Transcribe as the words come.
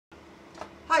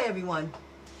Hi everyone.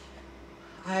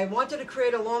 I wanted to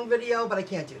create a long video, but I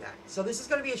can't do that. So this is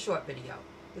going to be a short video.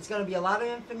 There's going to be a lot of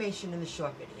information in the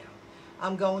short video.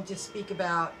 I'm going to speak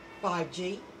about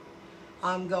 5G.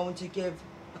 I'm going to give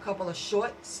a couple of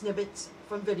short snippets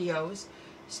from videos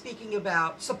speaking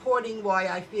about supporting why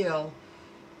I feel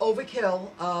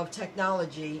overkill of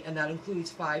technology, and that includes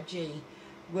 5G,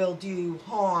 will do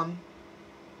harm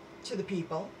to the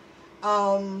people.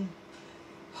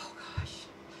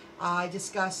 I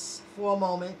discuss for a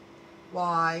moment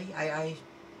why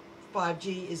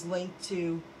 5G is linked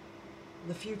to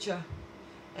the future,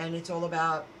 and it's all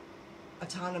about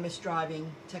autonomous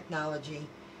driving technology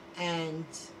and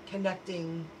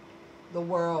connecting the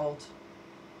world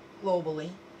globally.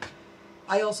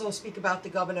 I also speak about the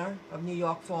governor of New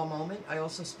York for a moment. I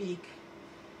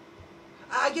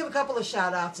give a couple of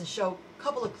shout outs and show a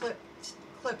couple of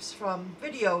clips from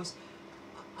videos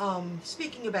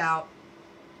speaking about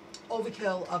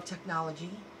overkill of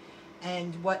technology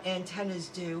and what antennas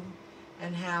do,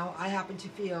 and how I happen to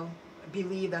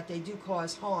believe that they do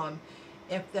cause harm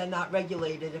if they're not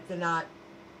regulated, if they're not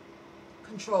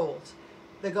controlled.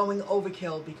 They're going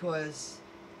overkill because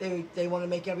they want to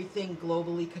make everything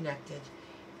globally connected.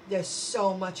 There's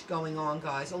so much going on,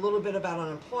 guys. A little bit about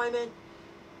unemployment.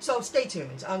 So stay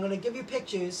tuned. I'm going to give you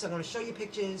pictures. I'm going to show you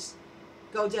pictures,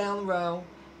 go down the row,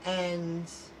 and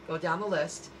go down the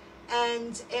list.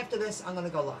 And after this, I'm going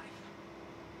to go live.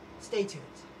 Stay tuned.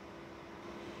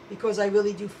 Because I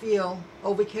really do feel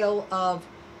overkill of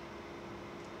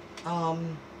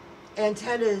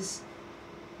antennas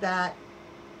that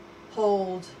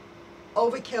hold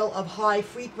overkill of high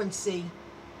frequency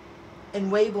and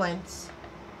wavelengths,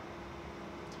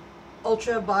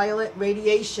 ultraviolet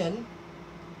radiation.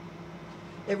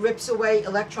 It rips away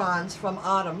electrons from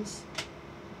atoms.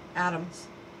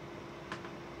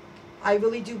 I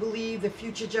really do believe the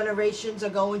future generations are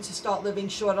going to start living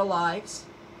shorter lives,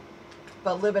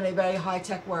 but live in a very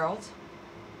high-tech world.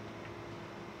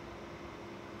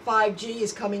 5G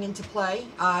is coming into play.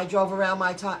 I drove around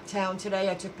my town today.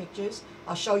 I took pictures.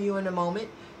 I'll show you in a moment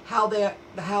how they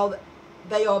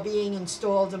are being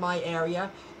installed in my area,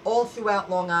 all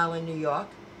throughout Long Island, New York.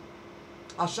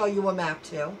 I'll show you a map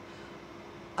too.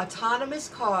 Autonomous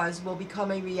cars will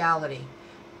become a reality,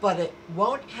 but it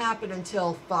won't happen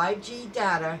until 5G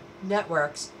data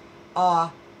networks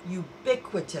are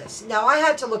ubiquitous. Now, I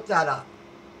had to look that up.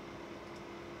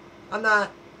 I'm not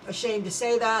ashamed to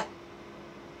say that.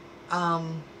 Let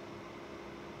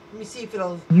me see if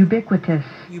it'll... Ubiquitous.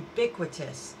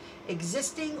 Ubiquitous.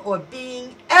 Existing or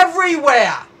being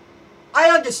everywhere.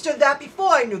 I understood that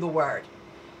before I knew the word.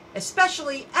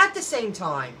 Especially at the same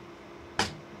time.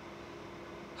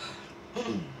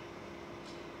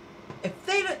 If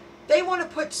they want to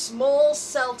put small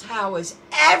cell towers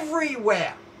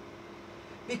everywhere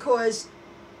because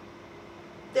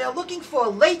they're looking for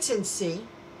latency,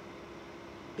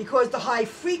 because the high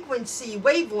frequency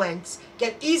wavelengths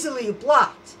get easily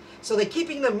blocked, so they're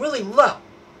keeping them really low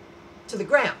to the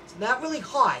ground, not really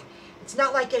high. It's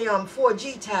not like a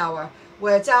 4G tower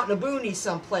where it's out in a boonies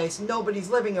someplace and nobody's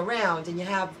living around, and you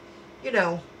have, you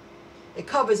know, it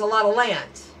covers a lot of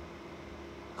land.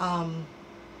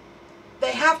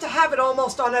 They have to have it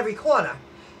almost on every corner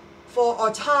for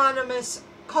autonomous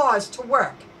cars to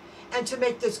work and to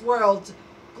make this world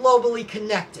globally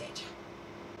connected.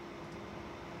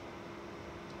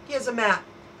 Here's a map,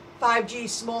 5G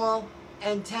small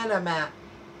antenna map.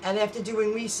 And after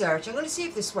doing research, I'm going to see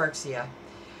if this works here.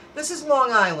 This is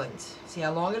Long Island. See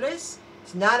how long it is?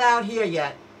 It's not out here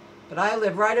yet, but I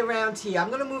live right around here. I'm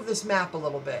going to move this map a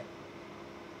little bit.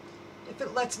 If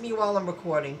it lets me while I'm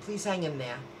recording, please hang in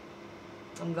there.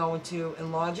 I'm going to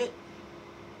enlarge it.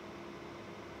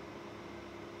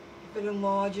 If it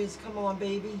enlarges, come on,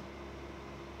 baby.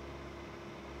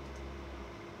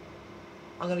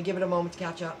 I'm going to give it a moment to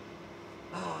catch up.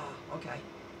 Ah, okay.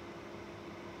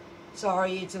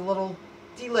 Sorry, it's a little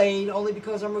delayed, only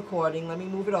because I'm recording. Let me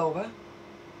move it over.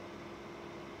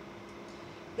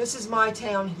 This is my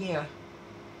town here.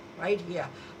 Right here.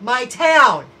 My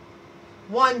town!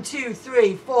 1, 2,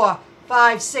 3, 4,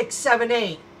 5, 6, 7,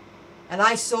 8. And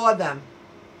I saw them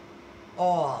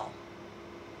all.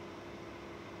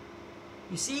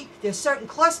 You see, there's certain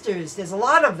clusters. There's a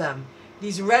lot of them.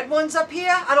 These red ones up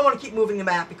here, I don't want to keep moving the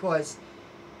map because,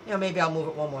 you know, maybe I'll move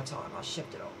it one more time. I'll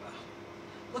shift it over.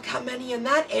 Look how many in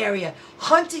that area.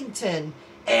 Huntington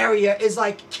area is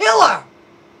like killer.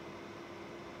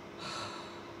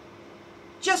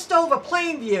 Just over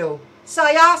Plainview,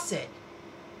 Syosset,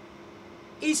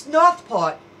 East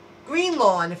Northport, Green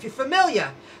Lawn, if you're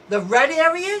familiar. The red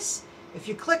areas, if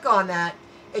you click on that,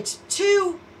 it's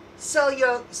 2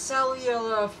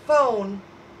 cellular phone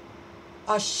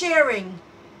are sharing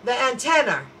the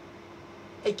antenna.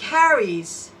 It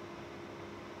carries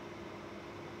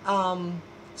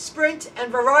Sprint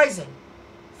and Verizon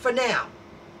for now.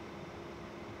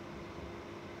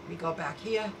 Let me go back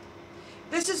here.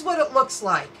 This is what it looks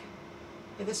like.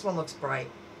 Yeah, this one looks bright.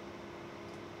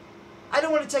 I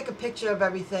don't want to take a picture of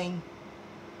everything.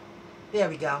 There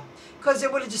we go. Because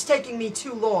it would have just taken me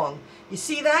too long. You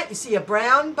see that? You see a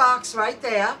brown box right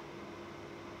there.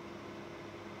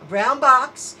 A brown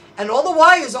box. And all the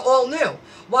wires are all new.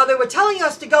 While they were telling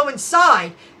us to go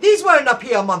inside, these weren't up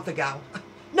here a month ago.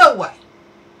 No way.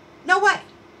 No way.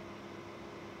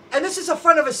 And this is the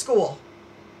front of a school.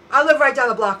 I live right down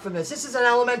the block from this. This is an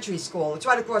elementary school. It's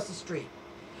right across the street.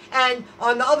 And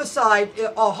on the other side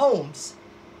are homes.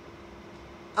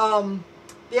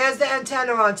 There's the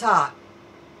antenna on top.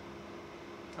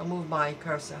 I'll move my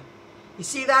cursor. You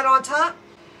see that on top?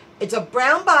 It's a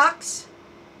brown box.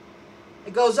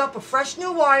 It goes up with fresh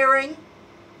new wiring,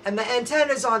 and the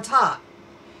antennas on top.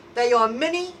 They are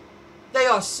they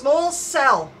are small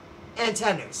cell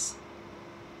antennas.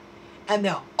 And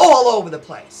they're all over the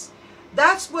place.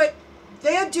 That's what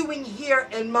they're doing here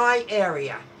in my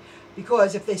area.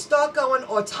 Because if they start going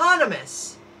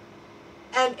autonomous,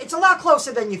 and it's a lot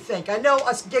closer than you think. I know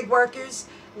us gig workers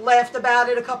laughed about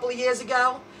it a couple of years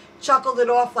ago, chuckled it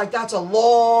off like that's a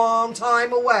long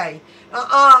time away.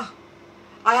 I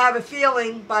have a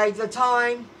feeling by the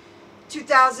time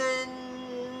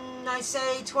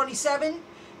 2027,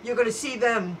 you're going to see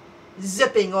them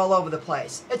zipping all over the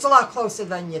place. It's a lot closer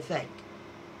than you think.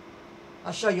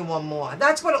 I'll show you one more.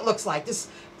 That's what it looks like.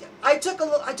 I took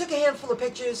a handful of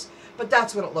pictures, but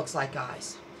that's what it looks like,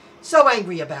 guys. So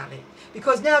angry about it.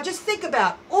 Because now just think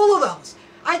about all of those.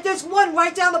 There's one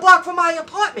right down the block from my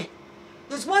apartment.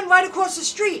 There's one right across the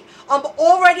street. I'm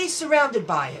already surrounded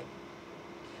by it.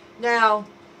 Now,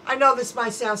 I know this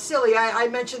might sound silly. I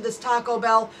mentioned this Taco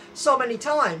Bell so many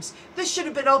times. This should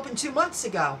have been open 2 months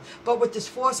ago. But with this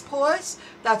forced pause,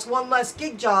 that's one less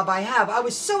gig job I have. I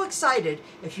was so excited,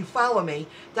 if you follow me,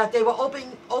 that they were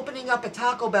opening up a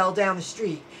Taco Bell down the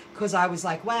street. Because I was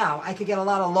like, wow, I could get a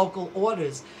lot of local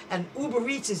orders. And Uber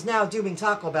Eats is now doing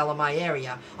Taco Bell in my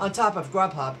area, on top of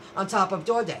Grubhub, on top of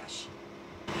DoorDash.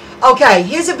 Okay,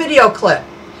 here's a video clip.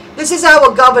 This is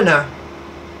our governor.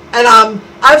 And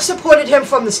I've supported him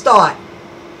from the start.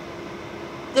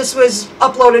 This was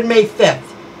uploaded May 5th.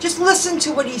 Just listen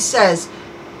to what he says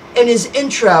in his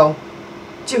intro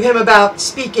to him about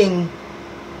speaking,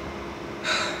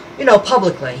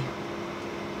 publicly.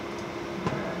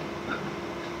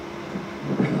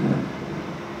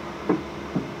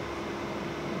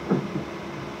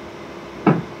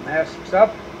 Masks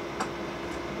up.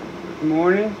 Good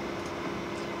morning.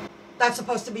 That's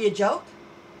supposed to be a joke?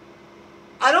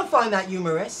 I don't find that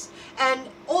humorous. And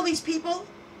all these people,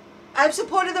 I've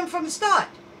supported them from the start.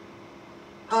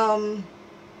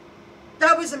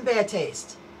 That was in bad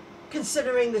taste,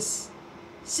 considering this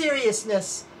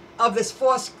seriousness of this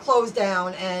forced close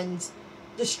down and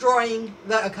destroying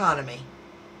the economy.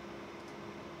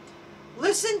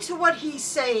 Listen to what he's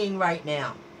saying right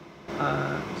now.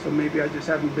 So maybe I just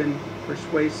haven't been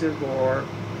persuasive or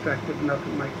effective enough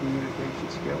in my communication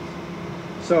skills.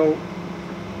 So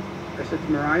I said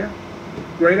to Mariah,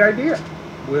 great idea.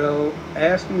 We'll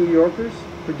ask New Yorkers,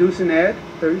 produce an ad,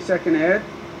 30-second ad.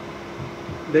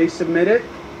 They submit it.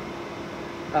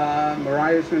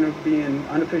 Mariah's going to be an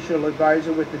unofficial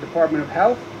advisor with the Department of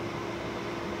Health.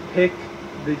 Pick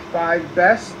the 5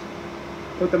 best,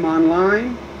 put them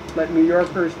online, let New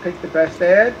Yorkers pick the best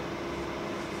ad.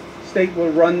 State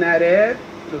will run that ad.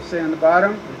 It'll say on the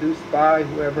bottom, produced by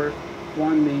whoever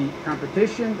won the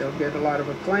competition. They'll get a lot of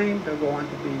acclaim. They'll go on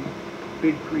to be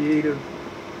big creative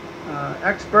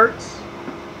experts,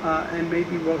 and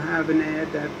maybe we'll have an ad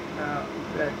that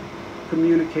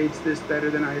communicates this better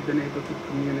than I have been able to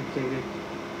communicate it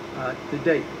to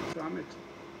date. So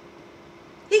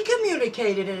He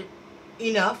communicated it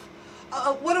enough.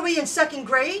 What are we in 2nd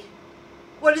grade?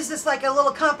 What is this, like a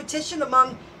little competition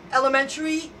among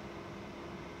elementary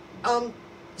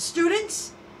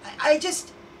students? I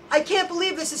can't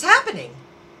believe this is happening.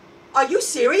 Are you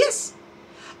serious?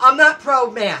 I'm not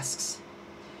pro masks.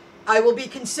 I will be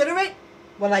considerate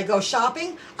when I go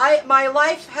shopping. My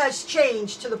life has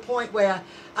changed to the point where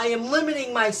I am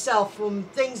limiting myself from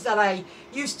things that I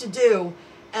used to do,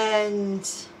 and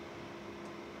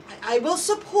I will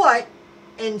support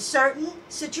in certain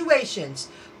situations,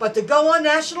 but to go on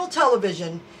national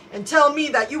television and tell me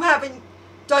that you haven't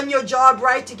done your job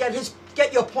right to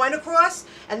get your point across,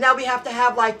 and now we have to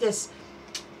have like this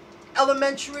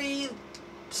elementary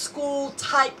school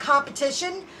type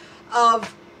competition.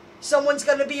 of someone's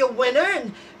going to be a winner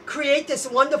and create this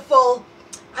wonderful,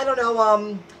 I don't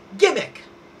know, gimmick.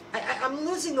 I'm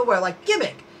losing the word, like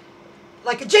gimmick,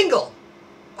 like a jingle.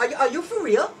 Are you for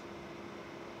real?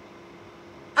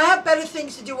 I have better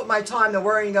things to do with my time than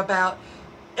worrying about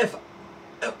if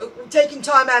taking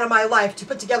time out of my life to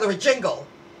put together a jingle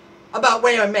about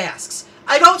wearing masks.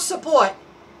 I don't support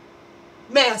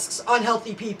masks on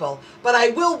healthy people, but I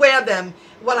will wear them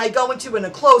when I go into an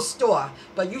enclosed store.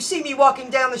 But you see me walking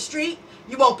down the street,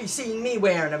 you won't be seeing me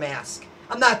wearing a mask.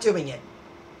 I'm not doing it.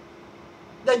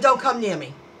 Then don't come near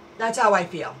me. That's how I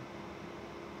feel.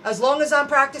 As long as I'm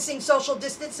practicing social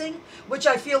distancing, which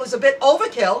I feel is a bit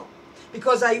overkill,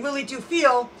 because I really do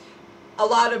feel a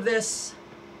lot of this,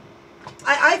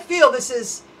 I feel this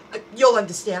is, you'll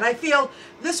understand, I feel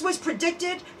this was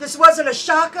predicted, this wasn't a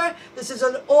shocker, this is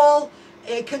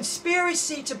a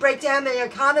conspiracy to break down the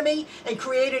economy and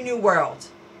create a new world.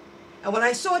 And when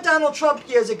I saw Donald Trump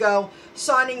years ago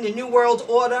signing the New World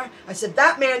Order, I said,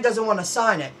 that man doesn't want to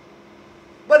sign it.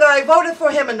 Whether I voted for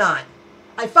him or not,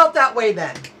 I felt that way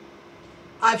then.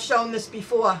 I've shown this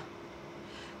before.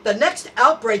 The next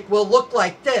outbreak will look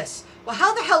like this. Well,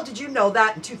 how the hell did you know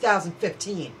that in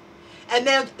 2015? And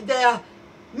they're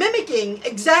mimicking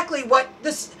exactly what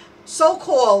this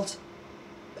so-called,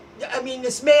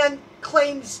 this man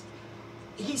claims.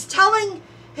 He's telling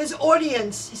his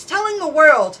audience, he's telling the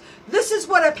world, this is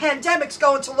what a pandemic's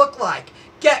going to look like.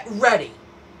 Get ready.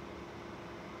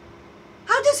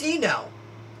 How does he know?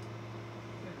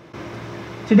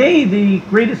 Today, the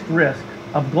greatest risk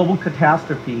of global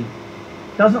catastrophe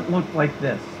doesn't look like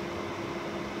this.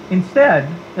 Instead,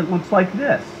 it looks like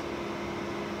this.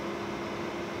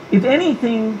 If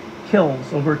anything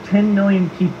kills over 10 million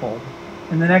people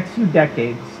in the next few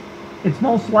decades, it's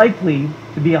most likely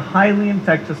to be a highly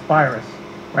infectious virus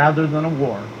rather than a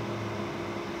war.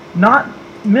 Not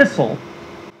missile.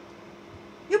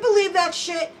 You believe that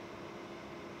shit?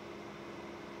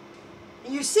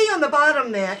 And you see on the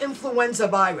bottom there, influenza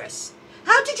virus.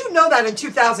 How did you know that in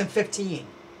 2015?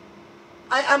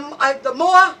 The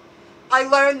more I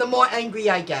learn, the more angry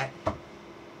I get.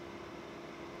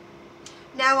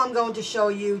 Now I'm going to show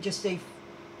you just a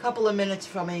couple of minutes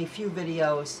from a few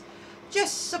videos,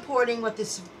 just supporting what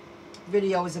this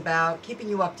video is about, keeping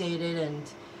you updated, and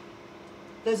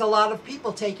there's a lot of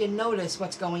people taking notice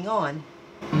what's going on.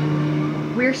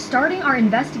 We're starting our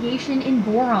investigation in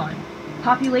Boron.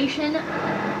 Population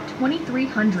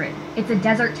 2,300. It's a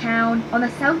desert town on the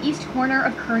southeast corner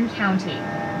of Kern County.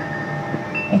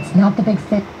 It's not the big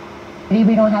city.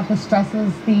 We don't have the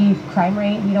stresses, the crime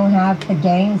rate. We don't have the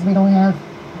gangs. We don't have...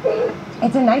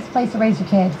 It's a nice place to raise your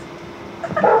kids.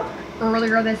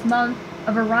 Earlier this month,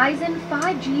 a Verizon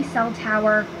 5G cell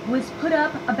tower was put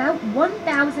up about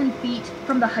 1,000 feet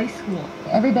from the high school.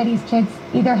 Everybody's kids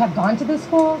either have gone to the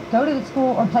school, go to the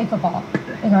school, or play football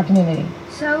in our community.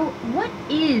 So what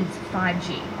is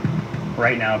 5G?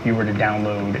 Right now, if you were to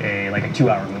download a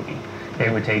 2-hour movie,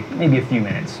 it would take maybe a few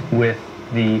minutes. With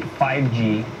the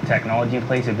 5G technology in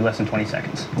place, it'd be less than 20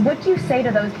 seconds. What do you say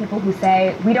to those people who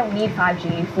say, we don't need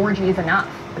 5G, 4G is enough?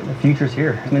 The future's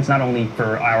here. It's not only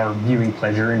for our viewing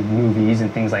pleasure and movies and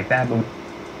things like that, but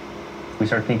we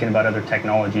start thinking about other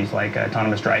technologies like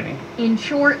autonomous driving. In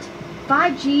short,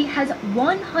 5G has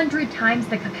 100 times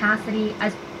the capacity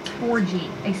as 4G,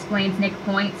 explains Nick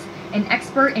Points, an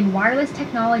expert in wireless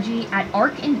technology at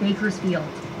ARC in Bakersfield.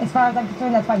 As far as I'm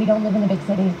concerned, that's why we don't live in a big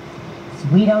city.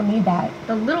 We don't need that.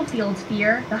 The Littlefields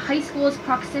fear the high school's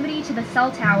proximity to the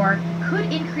cell tower could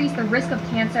increase the risk of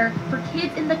cancer for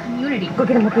kids in the community,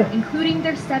 including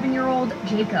their 7-year-old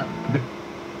Jacob.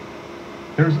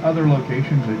 There's other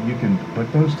locations that you can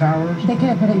put those towers? They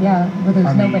could put it, yeah, where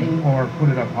there's nobody. Or put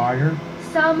it up higher?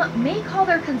 Some may call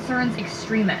their concerns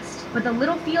extremist, but the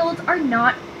Littlefields are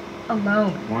not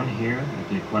alone. One here at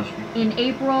the equestrian. In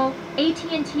April,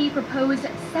 AT&T proposed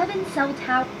 7 cell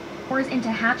towers into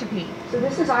Hatchapee. So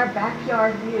this is our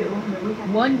backyard view.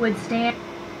 One would stand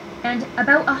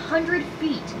about 100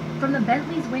 feet from the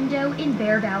Bentley's window in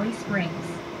Bear Valley Springs.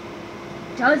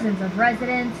 Dozens of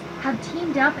residents have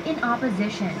teamed up in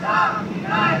opposition.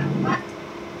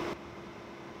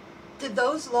 Did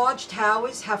those large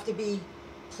towers have to be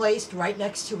placed right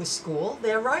next to a school?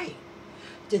 They're right.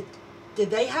 Did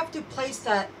they have to place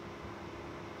that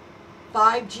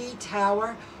 5G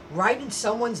tower right in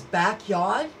someone's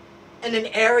backyard? In an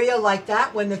area like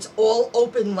that when it's all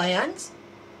open land?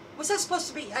 What's that supposed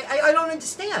to be? I don't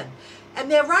understand.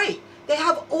 And they're right. They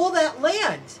have all that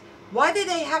land. Why did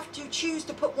they have to choose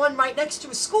to put one right next to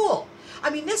a school?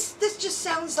 I mean, this just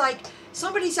sounds like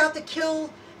somebody's out to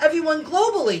kill everyone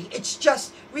globally. It's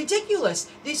just ridiculous.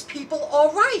 These people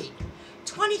are right.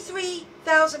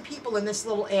 23,000 people in this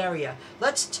little area.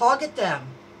 Let's target them.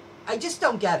 I just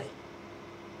don't get it.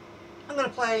 I'm going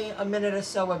to play a minute or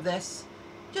so of this.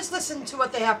 Just listen to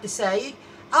what they have to say.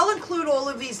 I'll include all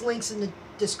of these links in the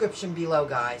description below,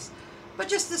 guys. But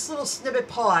just this little snippet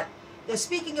part. They're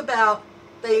speaking about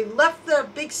they left the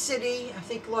big city, I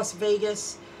think Las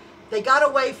Vegas. They got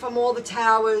away from all the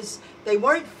towers. They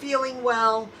weren't feeling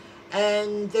well.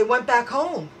 And they went back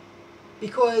home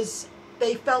because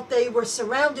they felt they were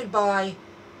surrounded by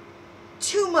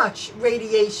too much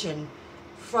radiation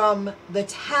from the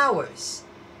towers.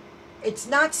 It's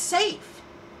not safe.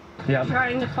 Yeah.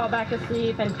 Trying to fall back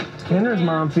asleep and Kendra's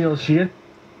mom feels she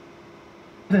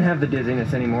doesn't have the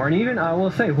dizziness anymore. And even, I will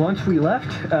say, once we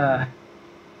left the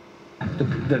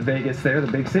Vegas there,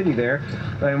 the big city there,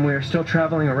 and we were still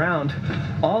traveling around,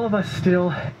 all of us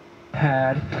still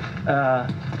had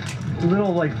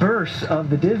little like bursts of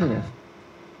the dizziness.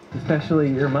 Especially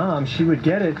your mom, she would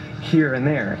get it here and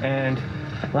there. And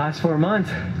last 4 months,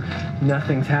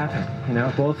 nothing's happened. You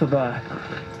know, both of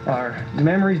our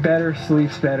memory's better,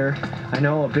 sleep's better. I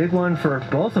know a big one for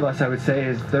both of us, I would say,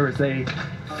 is there was a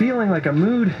feeling like a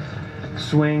mood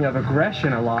swing of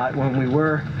aggression a lot when we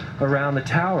were around the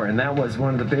tower, and that was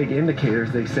one of the big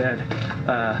indicators. They said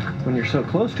when you're so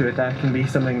close to it, that can be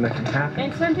something that can happen.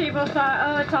 And some people thought,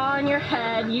 oh, it's all in your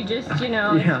head, you just, you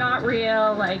know, it's not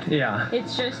real, like,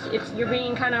 it's just, you're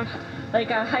being kind of like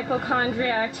a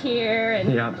hypochondriac here,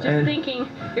 and just thinking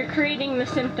you're creating the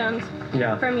symptoms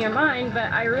from your mind,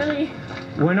 but I really,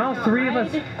 when all three of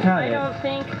us had it, I don't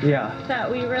think that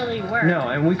we really were. No,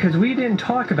 and because we didn't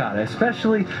talk about it,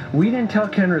 especially we didn't tell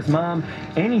Kendra's mom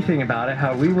anything about it,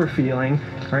 how we were feeling,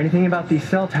 or anything about these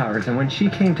cell towers. And when she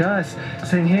came to us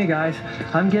saying, hey guys,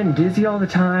 I'm getting dizzy all the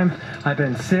time, I've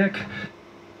been sick,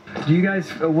 do you guys,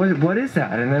 what is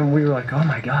that? And then we were like, oh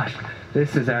my gosh,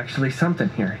 this is actually something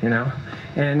here, you know?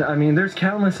 And I mean, there's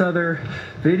countless other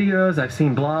videos, I've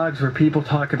seen blogs where people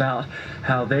talk about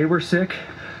how they were sick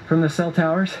from the cell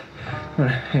towers.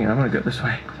 Hang on, I'm gonna go this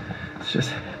way.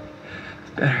 It's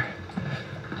better.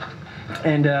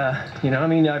 And, you know, I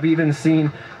mean, I've even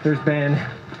seen there's been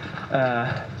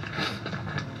an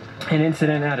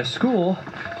incident at a school.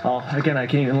 Again, I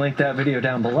can even link that video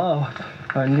down below.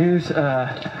 News,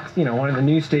 you know, one of the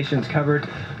news stations covered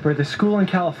where the school in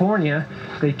California,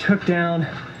 they took down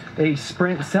a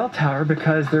Sprint cell tower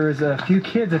because there was a few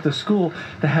kids at the school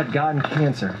that had gotten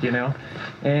cancer, you know?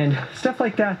 And stuff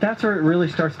like that, that's where it really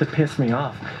starts to piss me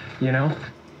off, you know?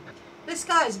 This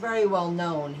guy is very well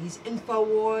known. He's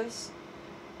InfoWars,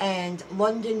 and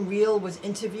London Real was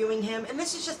interviewing him, and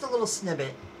this is just a little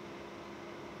snippet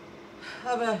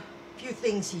of a few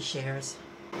things he shares.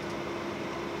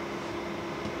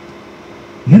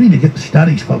 You need to get the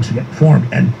studies, folks, to get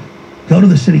informed, and go to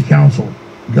the city council,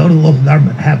 go to the local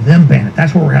government, have them ban it.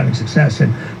 That's where we're having success.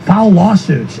 And file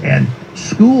lawsuits, and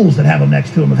schools that have them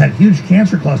next to them have had huge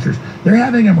cancer clusters. They're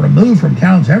having them removed from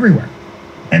towns everywhere.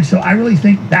 And so I really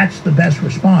think that's the best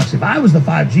response. If I was the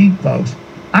 5G folks,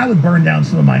 I would burn down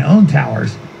some of my own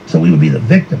towers so we would be the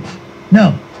victims.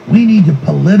 No, we need to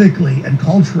politically and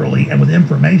culturally and with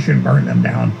information burn them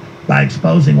down by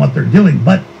exposing what they're doing.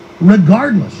 But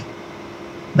regardless,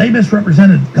 they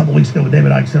misrepresented a couple weeks ago what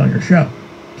David Icke said on your show.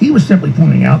 He was simply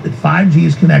pointing out that 5G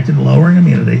is connected to lowering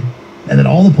immunity, and that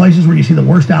all the places where you see the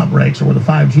worst outbreaks are where the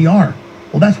 5G are.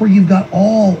 Well, that's where you've got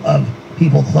all of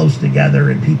people close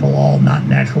together and people all not in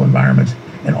natural environments,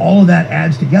 and all of that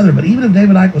adds together. But even if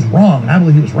David Icke was wrong, and I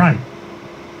believe he was right,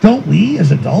 don't we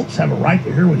as adults have a right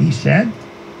to hear what he said?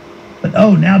 But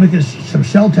oh, now because some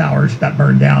cell towers got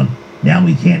burned down, now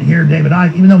we can't hear David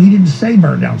Icke, even though he didn't say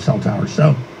burn down cell towers.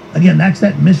 So again, that's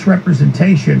that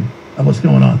misrepresentation of what's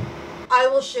going on. I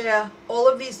will share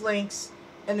all of these links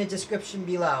in the description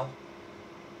below.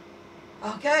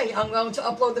 Okay, I'm going to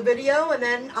upload the video and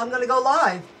then I'm going to go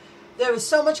live. There is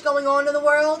so much going on in the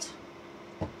world.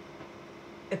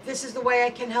 If this is the way I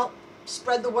can help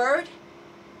spread the word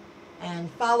and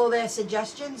follow their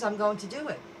suggestions, I'm going to do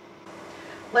it.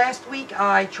 Last week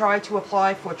I tried to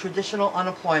apply for traditional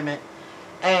unemployment,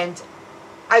 and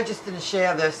I just didn't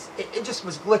share this. It just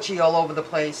was glitchy all over the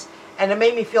place, and it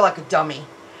made me feel like a dummy.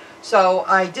 So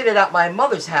I did it at my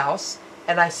mother's house,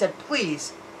 and I said,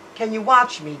 please, can you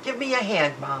watch me? Give me a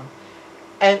hand, Mom.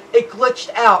 And it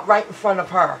glitched out right in front of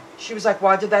her. She was like,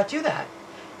 why did that do that?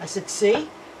 I said, see,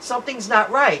 something's not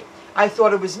right. I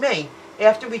thought it was me.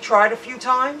 After we tried a few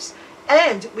times,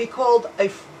 and we called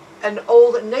an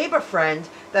old neighbor friend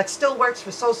that still works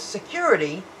for Social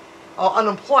Security or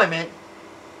unemployment,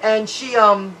 and she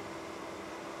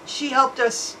helped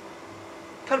us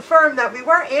confirm that we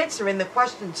were answering the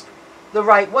questions the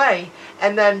right way,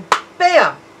 and then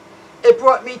bam, it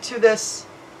brought me to this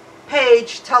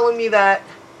page telling me that,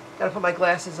 gotta put my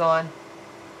glasses on,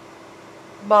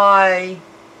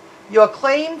 your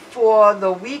claim for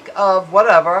the week of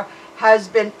whatever has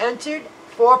been entered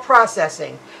for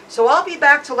processing. So I'll be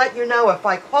back to let you know if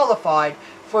I qualified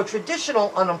for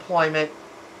traditional unemployment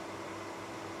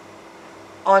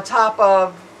on top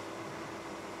of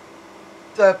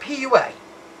the PUA.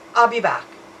 I'll be back.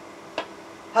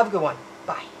 Have a good one.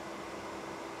 Bye.